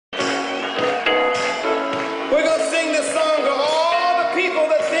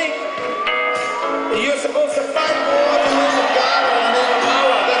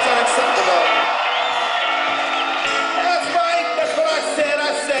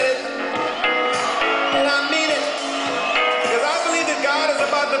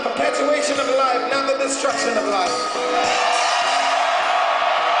function of life.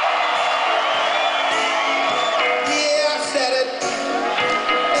 Yeah, I said it,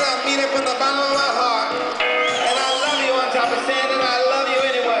 and I mean it from the bottom of my heart. And I love you on top of saying it, I love you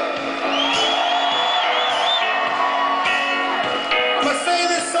anyway. I'm gonna sing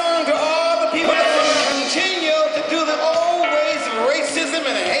this song to all the people that continue to do the old ways of racism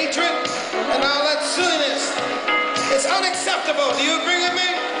and hatred and all that silliness. It's unacceptable. Do you agree with me?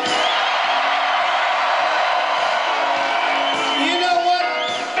 You know what?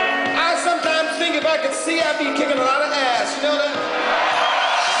 I sometimes think if I could see, I'd be kicking a lot of ass. You know that?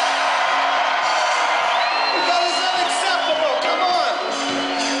 Because it's unacceptable. Come on.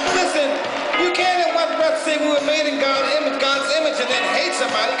 Listen, you can't in one breath say we were made in God's image and then hate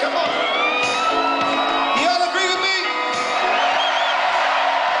somebody. Come on. You all agree with me?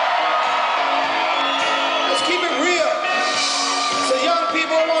 Let's keep it real. So young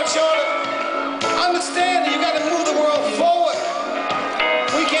people, I want y'all to understand that you got to move the world forward.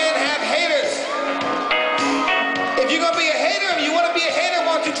 We can't have haters. If you're going to be a hater, if you want to be a hater,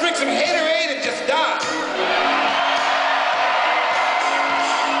 why don't you drink some Haterade and just die?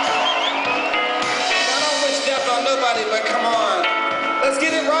 I don't wish death on nobody, but come on. Let's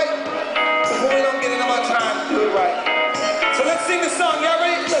get it right before we don't get enough time to do it right. So let's sing the song. Y'all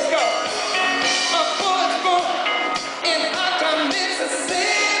ready?